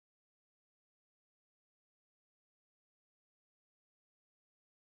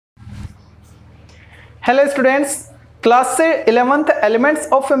Hello students, class से 11th elements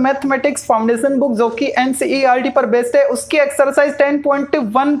of mathematics foundation book जो कि एनसीईआरटी पर बेस्ड है, उसकी एक्सरसाइज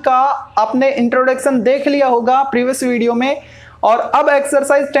 10.1 का आपने इंट्रोडक्शन देख लिया होगा प्रीवियस वीडियो में। और अब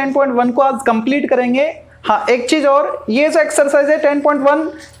एक्सरसाइज 10.1 को आज कंप्लीट करेंगे। हाँ, एक चीज और, ये जो एक्सरसाइज है 10.1,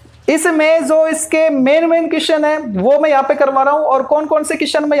 इसमें जो इसके मेन क्वेश्चन है वो मैं यहाँ पे करवा रहा हूँ। और कौन कौन से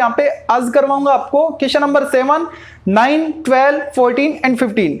क्वेश्चन मैं यहाँ पे आज करवाऊंगा आपको, क्वेश्चन नंबर 7, 9, 12, 14 एंड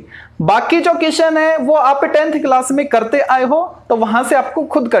 15। बाकी जो क्वेश्चन है वो आप 10th क्लास में करते आए हो, तो वहां से आपको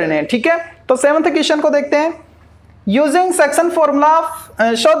खुद करने हैं, ठीक है। तो 7th क्वेश्चन को देखते हैं। Using section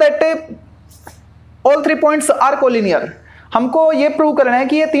formula show that all 3 points are collinear. हमको ये प्रूव करना है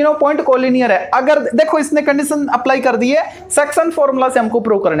कि ये तीनों पॉइंट कोलिनियर है। अगर देखो इसने कंडीशन अप्लाई कर दी है, सेक्शन फॉर्मूला से हमको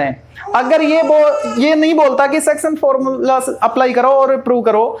प्रूव करना है। अगर ये नहीं बोलता कि सेक्शन फॉर्मूला अप्लाई करो और प्रूव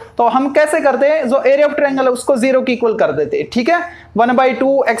करो, तो हम कैसे करते हैं, जो एरिया ऑफ ट्रायंगल है उसको 0 की इक्वल कर देते हैं, ठीक है।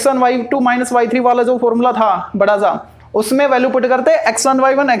 1/2 x1 y2 - y3 वाला जो फॉर्मूला था बड़ा सा, उसमें वैल्यू पुट करते, x1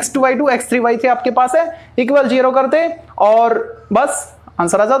 y1 x2 y2 x3 y3 आपके पास है, इक्वल 0 करते और बस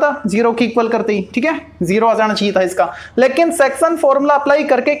आंसर आ जाता 0 की इक्वल करते ही, ठीक है। 0 आ जाना चाहिए था इसका। लेकिन सेक्शन फॉर्मूला अप्लाई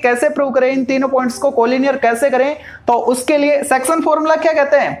करके कैसे प्रूव करें इन तीनों पॉइंट्स को कोलिनियर कैसे करें, तो उसके लिए सेक्शन फॉर्मूला क्या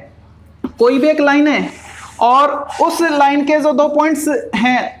कहते हैं, कोई भी एक लाइन है और उस लाइन के जो 2 पॉइंट्स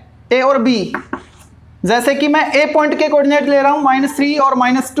हैं ए और बी, जैसे कि मैं ए पॉइंट के कोऑर्डिनेट ले रहा हूं -3 और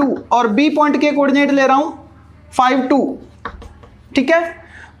 -2 और बी पॉइंट के कोऑर्डिनेट ले रहा हूं 5, 2, ठीक है।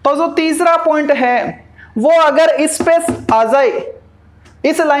 तो जो तीसरा पॉइंट है वो अगर इस पे आ जाए,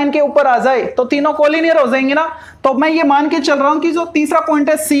 इस लाइन के ऊपर आ जाए, तो तीनों कोलिनियर हो जाएंगे ना। तो मैं ये मान के चल रहा हूं कि जो तीसरा पॉइंट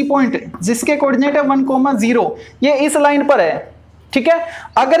है सी पॉइंट, जिसके कोऑर्डिनेट है 1, 0, ये इस लाइन पर है, ठीक है।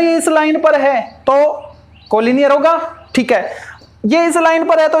 अगर ये इस लाइन पर है तो कोलिनियर होगा, ठीक है। ये इस लाइन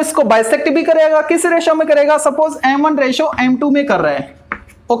पर है तो इसको बाइसेक्ट भी करेगा। किस रेशो में करेगा, सपोज m1 रेशो m2 में कर रहा है,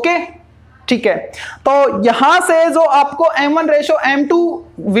 ओके, ठीक है। तो यहां से जो आपको m1 रेशो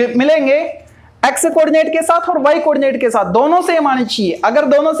m2 मिलेंगे x कोऑर्डिनेट के साथ और y कोऑर्डिनेट के साथ, दोनों सेम आने चाहिए। अगर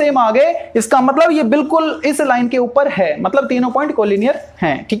दोनों सेम आ गए, इसका मतलब ये बिल्कुल इस लाइन के ऊपर है, मतलब तीनों पॉइंट कोलिनियर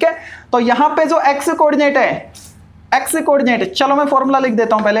हैं, ठीक है। तो यहां पे जो x कोऑर्डिनेट है, x कोऑर्डिनेट, चलो मैं फॉर्मूला लिख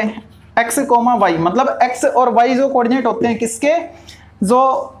देता हूं पहले, x, y, मतलब x और y जो कोऑर्डिनेट होते हैं किसके,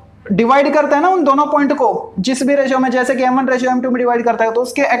 जो डिवाइड करते हैं ना उन दोनों पॉइंट को जिस भी रेशियो में, जैसे कि m1 रेशियो m2 में डिवाइड करता है, तो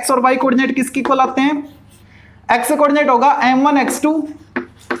उसके x और y कोऑर्डिनेट किसके इक्वल आते हैं। x कोऑर्डिनेट होगा m1 x2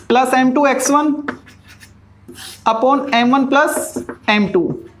 plus m2 x1 upon m1 plus m2,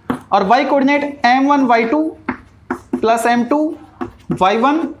 और y coordinate m1 y2 plus m2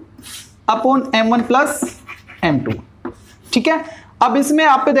 y1 upon m1 plus m2, ठीक है। अब इसमें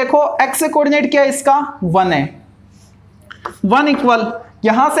आप पे देखो x कोऑर्डिनेट क्या है, इसका 1 है, 1 इक्वल,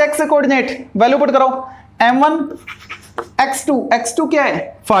 यहां से x कोऑर्डिनेट वैल्यू पुट करो, m1 x2 क्या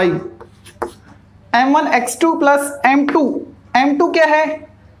है 5, m1 x2 प्लस m2 क्या है,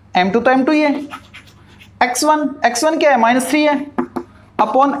 m2 तो m2 ही है, x1 क्या है -3 है,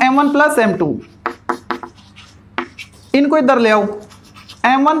 अपॉन m1 प्लस m2, इनको इधर ले आओ,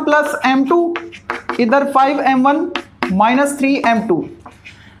 m1 प्लस m2, इधर 5m1 -3m2,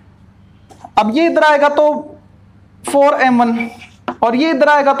 अब ये इधर आएगा तो 4m1 और ये इधर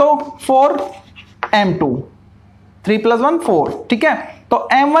आएगा तो 4m2, 3 + 1 4, ठीक है। तो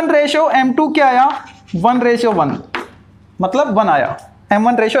m1 रेशो m2 क्या आया, 1 रेशो 1, मतलब 1 आया,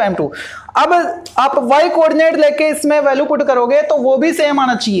 m1 रेशो m2। अब आप y कोऑर्डिनेट लेके इसमें वैल्यू पुट करोगे तो वो भी सेम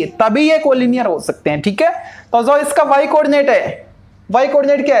आना चाहिए, तभी ये कोलिनियर हो सकते हैं, ठीक है। तो जो इसका y कोऑर्डिनेट है, y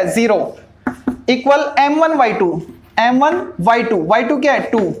कोऑर्डिनेट क्या है 0, इक्वल m1 y2 y2 क्या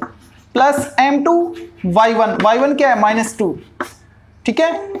है 2 प्लस m2 y1 क्या है -2, ठीक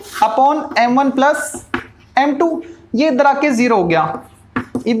है, अपॉन m1 प्लस m2, ये इधर आके 0 हो गया,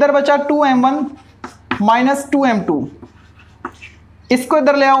 इधर बचा 2m1 -2m2, इसको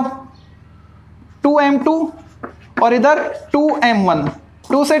इधर ले आओ 2m2 और इधर 2m1,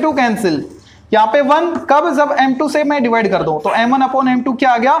 2 से 2 कैंसिल, यहाँ पे 1 कब, जब m2 से मैं डिवाइड कर दूं, तो m1 अपॉन m2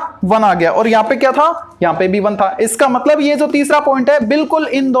 क्या आ गया, 1 आ गया, और यहाँ पे क्या था, यहाँ पे भी 1 था। इसका मतलब ये जो तीसरा पॉइंट है बिल्कुल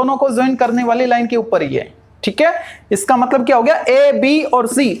इन दोनों को ज्वाइन करने वाली लाइन के ऊपर ही है, ठीक है। इसका मतलब क्या हो गया, a, b और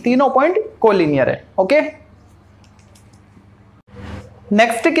c तीनों पॉइंट कोलिनियर है, okay.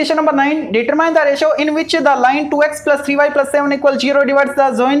 Next question number 9, determine the ratio in which the line 2x + 3y + 7 = 0 divides the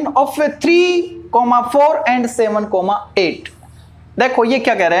join of 3, 4 and 7, 8। देखो ये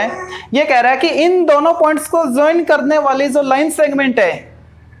क्या कह रहा है, ये कह रहा है कि इन दोनों पॉइंट्स को ज्वाइन करने वाली जो लाइन सेगमेंट है,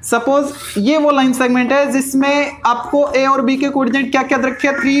 सपोज ये वो लाइन सेगमेंट है जिसमें आपको a और b के कोऑर्डिनेट क्या क्या रखे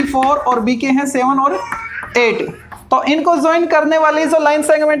हैं, 3, 4 और b के हैं 7 और 8। तो इनको ज्वाइन करने वाली जो लाइन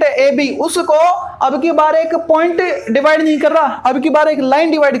सेगमेंट है ए बी, उसको अब की बार एक पॉइंट डिवाइड नहीं कर रहा, अब की बार एक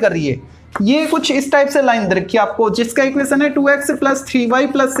लाइन डिवाइड कर रही है। ये कुछ इस टाइप से लाइन दे रखी है आपको, जिसका इक्वेशन है 2x + 3y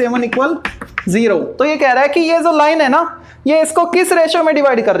 + 7 = 0। तो ये कह रहा है कि ये जो लाइन है ना, ये इसको किस रेशियो में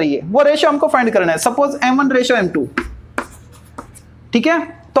डिवाइड कर रही है, वो रेशियो हमको फाइंड करना है। सपोज m1:m2, ठीक है,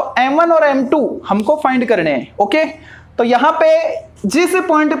 तो m1 और m2 हमको फाइंड करने हैं। ओके, तो यहाँ पे जिस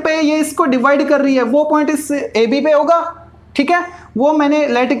पॉइंट पे ये इसको डिवाइड कर रही है वो पॉइंट इस ए बी पे होगा, ठीक है, वो मैंने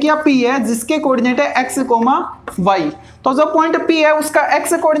लेट किया P है, जिसके कोऑर्डिनेट है x, y। तो जो पॉइंट P है उसका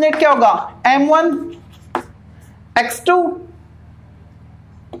x कोऑर्डिनेट क्या होगा, m1 x2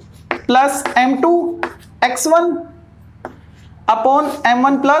 plus m2 x1 upon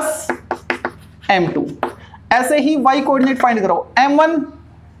m1 plus m2। ऐसे ही y कोऑर्डिनेट फाइंड करो, m1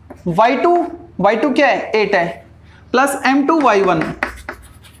 y2 क्या है 8 है, plus m2 y1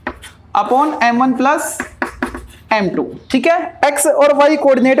 upon m1 plus m2, ठीक है। x और y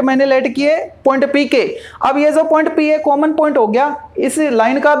कोऑर्डिनेट मैंने लेट किए पॉइंट P के। अब ये जो पॉइंट P है कॉमन पॉइंट हो गया इस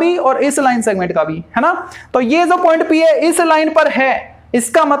लाइन का भी और इस लाइन सेगमेंट का भी, है ना। तो ये जो पॉइंट P है इस लाइन पर है,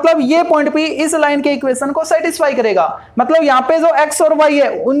 इसका मतलब ये पॉइंट P इस लाइन के इक्वेशन को सेटिस्फाई करेगा। मतलब यहाँ पे जो x और y है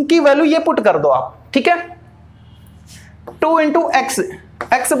उनकी वैल्यू ये पुट कर दो आप, ठीक है। 2 × x,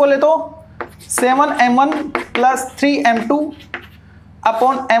 x बोले तो 7m1 + 3m2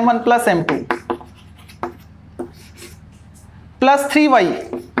 upon m1 + m2 plus 3y,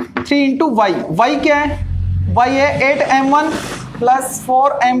 3 × y, y क्या है, y है 8m1 +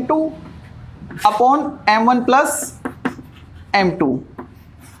 4m2 upon m1 + m2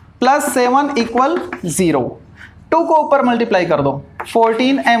 plus 7 = 0। 2 को ऊपर मल्टीप्लाई कर दो,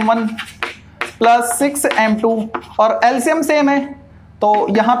 14m1 + 6m2 और एलसीएम सेम है, तो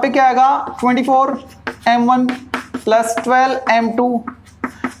यहां पे क्या आएगा 24m1 + 12m2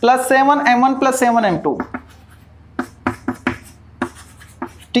 plus 7m1 + 7m2,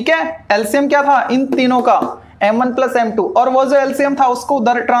 ठीक है। एलसीएम क्या था इन तीनों का, m1 + m2, और वो जो एलसीएम था उसको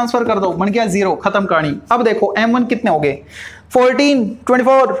उधर ट्रांसफर कर दो, बन गया 0, खत्म कहानी। अब देखो m1 कितने हो गए, 14,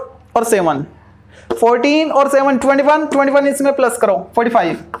 24 और 7, 14 और 7 21, 21 इसमें प्लस करो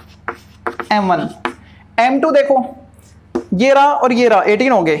 45 m1। m2 देखो ये रहा और ये रहा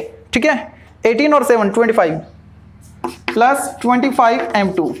 18 हो गए, ठीक है, 18 और 7 25 प्लस 25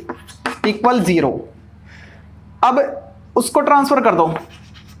 m2 = 0। अब उसको ट्रांसफर कर दो,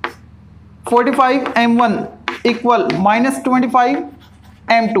 45 m1 = -25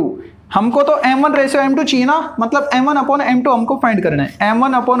 m2। हमको तो m1:m2 चाहिए ना, मतलब m1/m2 हमको फाइंड करना है।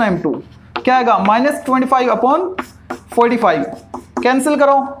 m1/m2 क्या आएगा, -25/45, कैंसिल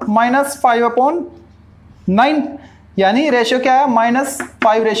करो, -5/9, यानी रेशियो क्या है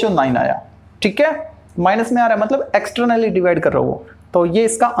 -5:9 आया, ठीक है। माइनस में आ रहा है मतलब एक्सटर्नली डिवाइड कर रहा हो, तो ये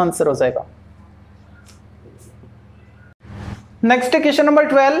इसका आंसर हो जाएगा। नेक्स्ट क्वेश्चन नंबर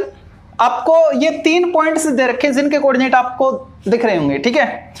 12, आपको ये 3 पॉइंट्स दे रखे जिनके कोऑर्डिनेट आपको दिख रहे होंगे, ठीक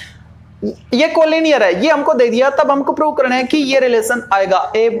है। ये कोलिनियर है, ये हमको दे दिया, तब हमको प्रूव करना है कि ये रिलेशन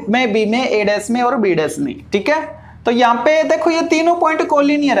आएगा ए में, बी में, ए डैश में और बी डैश में, ठीक है। तो यहाँ पे देखो ये तीनों पॉइंट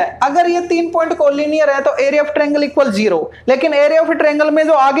कोलिनियर है। अगर ये 3 पॉइंट कोलिनियर है तो एरिया ऑफ ट्रायंगल = 0, लेकिन एरिया ऑफ ट्रायंगल में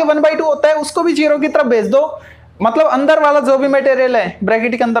जो आगे 1/2 होता है उसको भी 0 की तरफ भेज दो, मतलब अंदर वाला जो भी मटेरियल है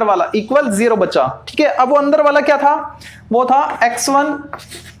ब्रैकेट के अंदर वाला = 0 बचा, ठीक है। अब वो अंदर वाला क्या था, वो था x1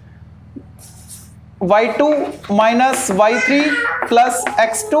 y2 - y3 plus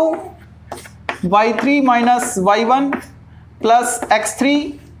x2 y3 - y1 plus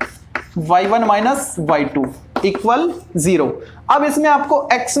x3 y1 - y2 = 0। अब इसमें आपको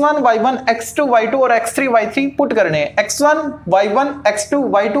x1 y1 x2 y2 और x3 y3 पुट करने हैं, x1 y1 x2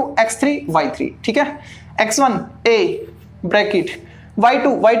 y2 x3 y3, ठीक है। x1 a ब्रैकेट,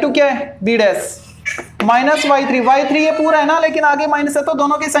 y2 क्या है b डैश, -y3 ये पूरा है ना, लेकिन आगे माइनस है तो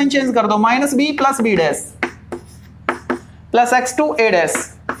दोनों के साइन चेंज कर दो, -b + b dash plus x2 a dash,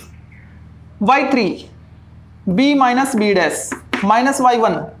 y3 b - b dash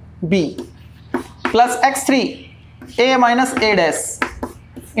 -y1 b plus x3 a - a dash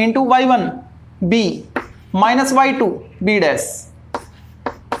into y1 b -y2 b dash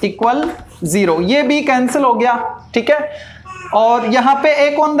 = 0। ये b कैंसिल हो गया, ठीक है। और यहां पे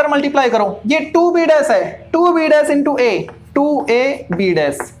a को अंदर मल्टीप्लाई करो, ये 2b डैश है, 2b dash into a, 2ab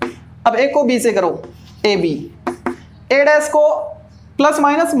dash. अब a को b से करो, ab, a डैश को प्लस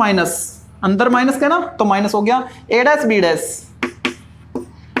माइनस माइनस, अंदर माइनस का ना तो माइनस हो गया, a dash b dash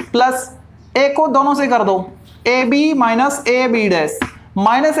plus a को दोनों से कर दो, ab - ab dash,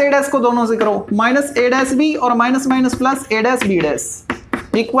 minus a dash को दोनों से करो, -a डैश b और minus minus plus a dash b dash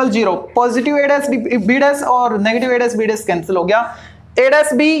 = 0। Positive a dash b dash और negative a dash b dash cancel हो गया, a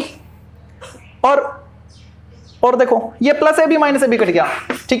डैश b और देखो ये plus ab minus ab cut गया,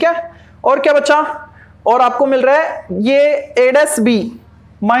 ठीक है। और क्या बचा, और आपको मिल रहा है ये a डैश b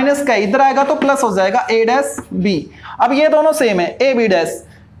माइनस का इधर आएगा तो प्लस हो जाएगा a डैश b। अब ये दोनों सेम है, a b dash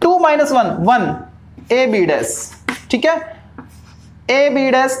 2 minus 1 1 a b dash, ठीक है, a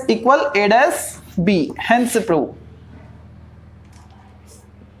b dash equal a dash b, hence prove.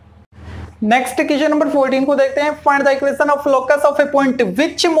 Next question number 14 को देखते हैं। Find the equation of locus of A point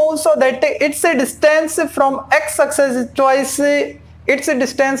which moves so that it's distance from x axis twice its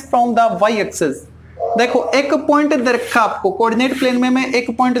distance from the y axis. देखो एक point दे रखा आपको coordinate plane में, मैं एक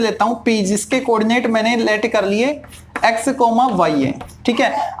पॉइंट लेता हूं P जिसके कोऑर्डिनेट मैंने लेट कर लिए x, y है, ठीक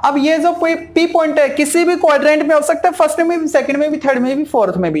है। अब ये जो P पॉइंट है किसी भी क्वाड्रेंट में हो सकता है, फर्स्ट में भी, सेकंड में भी, थर्ड में भी,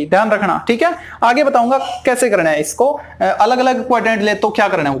 फोर्थ में भी, ध्यान रखना, ठीक है। आगे बताऊंगा कैसे करना है इसको, अलग अलग क्वाड्रेंट ले तो क्या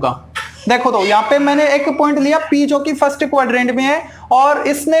करना होगा। देखो तो यहाँ पे मैंने एक पॉइंट लिया P जो कि फर्स्ट क्वाड्रेंट में है, और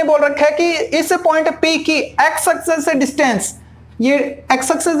इसने बोल रखा है कि इस पॉइंट P की x एक्सिस से डिस्टेंस, ये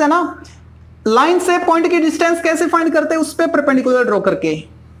x एक्सिस है ना, लाइन से पॉइंट की डिस्टेंस कैसे फाइंड करते हैं, उस पे परपेंडिकुलर ड्रॉ करके,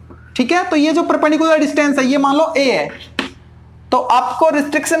 ठीक है। तो ये जो परपेंडिकुलर डिस्टेंस है ये मान लो a है, तो आपको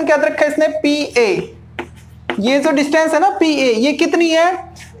रिस्ट्रिक्शन क्या रखा है इसने, PA। ये जो डिस्टेंस है ना PA, ये कितनी है,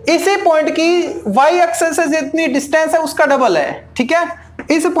 इसी पॉइंट की y एक्सिस से जितनी डिस्टेंस है उसका डबल है, ठीक है।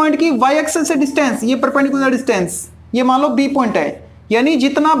 इस पॉइंट की y एक्सिस से डिस्टेंस, ये परपेंडिकुलर डिस्टेंस, ये मान लो B पॉइंट है, यानी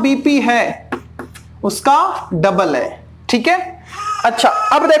जितना BP है उसका डबल है, ठीक है। अच्छा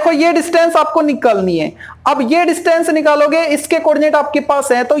अब देखो ये डिस्टेंस आपको निकालनी है। अब ये डिस्टेंस निकालोगे, इसके कोऑर्डिनेट आपके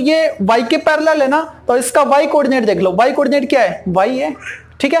पास है तो ये y के पैरेलल है ना, तो इसका y कोऑर्डिनेट देख लो, y कोऑर्डिनेट क्या है, y है,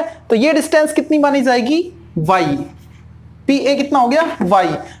 ठीक है। तो ये डिस्टेंस कितनी मानी जाएगी, y, PA कितना हो गया, y।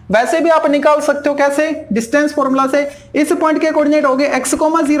 वैसे भी आप निकाल सकते हो कैसे, डिस्टेंस फॉर्मूला से, इस पॉइंट के कोऑर्डिनेट हो गए x,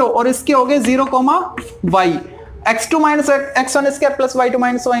 0 और इसके हो गए 0, y, x2 minus x1 square plus y2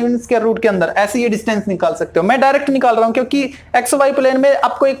 minus y1 square root के अंदर, ऐसे ये डिस्टेंस निकाल सकते हो। मैं डायरेक्ट निकाल रहा हूं क्योंकि एक्स वाई प्लेन में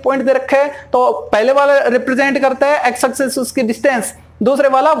आपको एक पॉइंट दे रखा है, तो पहले वाला रिप्रेजेंट करता है x एक्सिस उसकी डिस्टेंस, दूसरे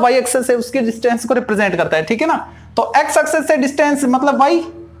वाला y एक्सिस से उसकी डिस्टेंस को रिप्रेजेंट करता है, ठीक है ना। तो x एक्सिस से डिस्टेंस मतलब y,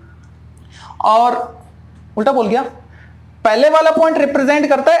 और उल्टा बोल गया, पहले वाला पॉइंट रिप्रेजेंट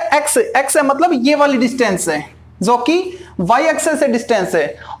करता है x है मतलब ये वाली डिस्टेंस है जो कि y एक्सिस से डिस्टेंस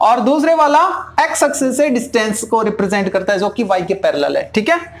है, और दूसरे वाला x एक्सिस से डिस्टेंस को रिप्रेजेंट करता है जो कि y के पैरेलल है, ठीक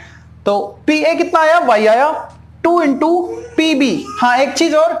है। तो PA कितना आया, y आया 2 इंटू PB। हाँ एक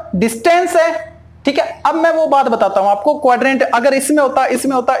चीज और, डिस्टेंस है, ठीक है। अब मैं वो बात बताता हूं आपको, क्वाड्रेंट अगर इसमें होता,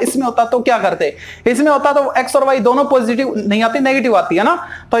 इसमें होता, इसमें होता तो क्या करते, इसमें होता तो x और y दोनों पॉजिटिव नहीं आती, नेगेटिव आती है ना,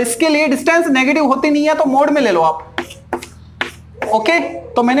 तो इसके लिए डिस्टेंस नेगेटिव होती नहीं है तो मोड में ले लो आप, ओके।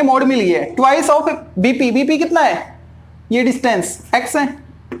 तो मैंने मोड में लिए ट्वाइस ऑफ बीपी कितना है, ये डिस्टेंस x है,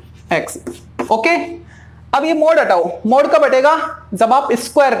 x, ओके। अब ये मोड हटाओ, मोड कब हटेगा, जब आप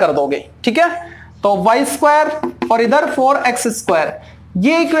स्क्वायर कर दोगे, ठीक है। तो y स्क्वायर और इधर 4x स्क्वायर,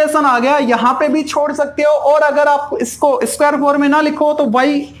 ये इक्वेशन आ गया, यहां पे भी छोड़ सकते हो, और अगर आप इसको स्क्वायर फॉर्म में ना लिखो तो y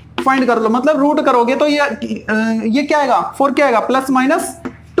फाइंड कर लो, मतलब रूट करोगे तो ये क्या आएगा, 4 क्या आएगा, प्लस माइनस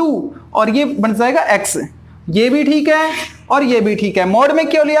 2, और ये बन जाएगा x। ये भी ठीक है और ये भी ठीक है। मोड में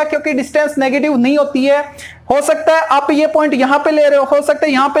क्यों लिया, क्योंकि डिस्टेंस नेगेटिव नहीं होती है। हो सकता है आप ये पॉइंट यहां पे ले रहे हो सकता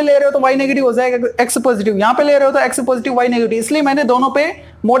है यहां पे ले रहे हो तो y नेगेटिव हो जाएगा, x पॉजिटिव, यहां पे ले रहे हो तो x पॉजिटिव y नेगेटिव, इसलिए मैंने दोनों पे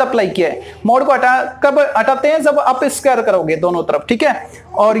मोड अप्लाई किया है। मोड को कब हटाते हैं, जब आप स्क्वायर करोगे दोनों तरफ, ठीक है।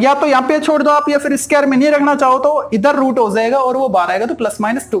 और या तो यहाँ पे छोड़ दो आप, या फिर स्क्वायर में नहीं रखना चाहो तो इधर रूट हो जाएगा और वो बाहर आएगा तो प्लस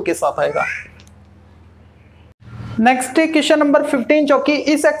माइनस 2 के साथ आएगा। नेक्स्ट क्वेश्चन नंबर 15 जो कि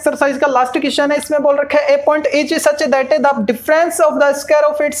इस एक्सरसाइज का लास्ट क्वेश्चन है, इसमें बोल रखा है ए point is such that the difference of the square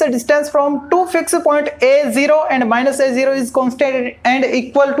of its distance from to fix point a0 and -a0 is constant and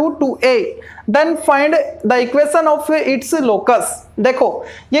equal to 2a, then find the equation of its locus. देखो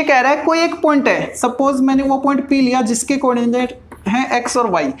ये कह रहा है कोई एक point है, suppose मैंने वो पॉइंट P लिया जिसके कोऑर्डिनेट है x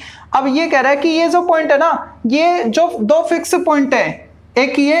और y। अब ये कह रहा है कि ये जो पॉइंट है ना, ये जो दो फिक्स पॉइंट है,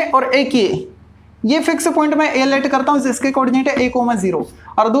 एक ये और एक ये फिक्स पॉइंट में ए लेट करता हूं जिसके कोऑर्डिनेट है a, 0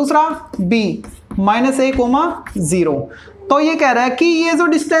 और दूसरा b -a, 0। तो ये कह रहा है कि ये जो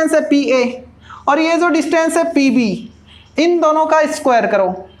डिस्टेंस है PA और ये जो डिस्टेंस है PB, इन दोनों का स्क्वायर करो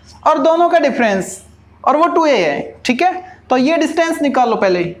और दोनों का डिफरेंस, और वो 2a है, ठीक है। तो ये डिस्टेंस निकालो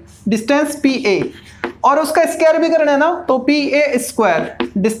पहले, डिस्टेंस PA, और उसका स्क्वायर भी करना है ना, तो PA square,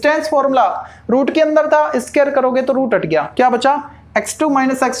 distance formula root के अंदर था, स्क्वायर करोगे तो रूट हट गया, क्या बचा, x2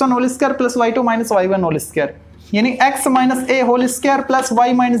 minus x1 whole square plus y2 minus y1 whole square, यानी x minus a whole square plus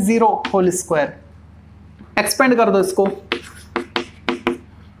y minus 0 whole square. Expand कर दो इसको,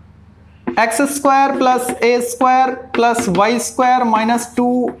 x square plus a square plus y square minus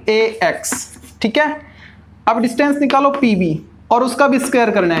 2ax, ठीक है। अब distance निकालो PB और उसका भी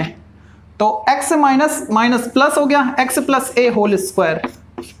स्क्वायर करना है, तो x माइनस माइनस प्लस हो गया, x plus a whole square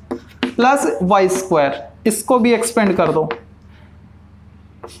plus y square, इसको भी एक्सपेंड कर दो,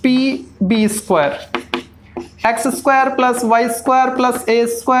 P B square x square plus Y square plus ए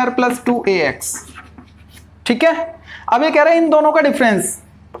स्क्वायर प्लस 2ax। ठीक है, अब ये कह रहे हैं इन दोनों का difference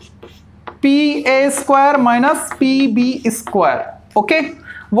P A square minus P B square. Okay,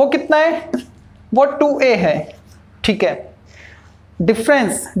 वो कितना है? वो 2a है। ठीक है,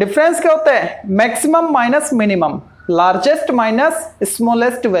 डिफरेंस क्या होता है? Maximum minus minimum, largest minus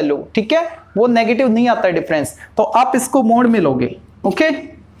smallest value. ठीक है, वो नेगेटिव नहीं आता है डिफरेंस, तो आप इसको मोड में लोगे। ओके,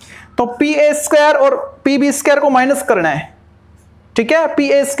 तो पी ए स्क्वायर और पी बी स्क्वायर को माइनस करना है। ठीक है, पी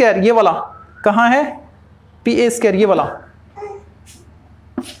ए स्क्वायर ये वाला कहां है? पी ए स्क्वायर ये वाला,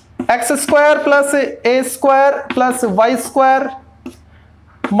 एक्स स्क्वायर प्लस ए square plus Y square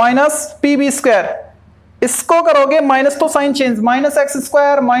minus P B square. इसको करोगे माइनस तो sign change, minus x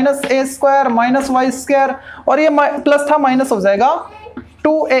square minus ए स्क्वायर माइनस वाई स्क्वायर, और ये प्लस था माइनस हो जाएगा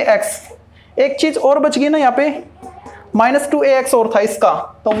 2ax। एक चीज और बच गई ना यहाँ पे, माइनस 2ax और था इसका,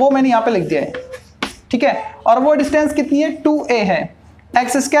 तो वो मैंने यहाँ पे लिख दिया है। ठीक है, और वो डिस्टेंस कितनी है? 2a है।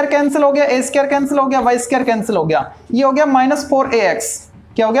 एक्स स्क्वायर कैंसिल हो गया, ए स्क्वायर कैंसिल हो गया, वाई स्क्वायर कैंसिल हो गया, ये हो गया माइनस 4ax।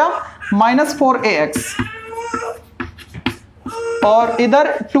 क्या हो गया? माइनस 4ax, और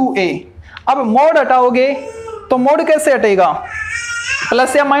इधर 2a। अब मोड हटाओगे तो मोड कैसे हटेगा?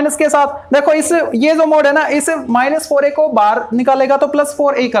 प्लस या माइनस के साथ। देखो इस ये जो मोड है ना, इस माइनस 4a को बाहर निकालेगा तो प्लस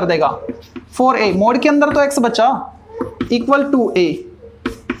 4a कर देगा। 4a मोड के अंदर तो x बचा इक्वल टू a,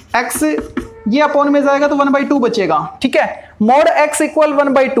 x ये अपॉन में जाएगा तो 1/2 बचेगा। ठीक है, mode x equal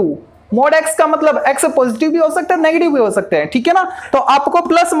 1/2। Mode x का मतलब x पॉजिटिव भी हो सकता है, नेगेटिव भी हो सकता है। ठीक है ना, तो आपको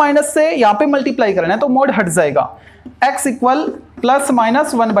प्लस माइनस से यहाँ पे मल्टीप्लाई करना है तो मोड हट जाएगा। x equal plus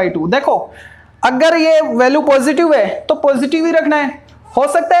minus 1/2। देखो अगर ये वैल्यू पॉजिटिव है तो पॉजिटिव ही रखना है, हो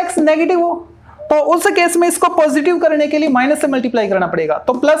सकता है x नेगेटिव हो, तो उस केस में इसको पॉजिटिव करने के लिए माइनस से मल्टीप्लाई करना पड़ेगा।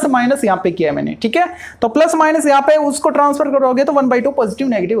 तो प्लस माइनस यहाँ पे किया है मैंने। ठीक है, तो प्लस माइनस यहाँ पे उसको ट्रांसफर करोगे तो 1/2 पॉजिटिव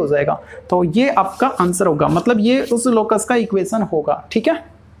नेगेटिव हो जाएगा। तो ये आपका आंसर होगा, मतलब ये उस लोकस का इक्वेशन होगा। ठीक है।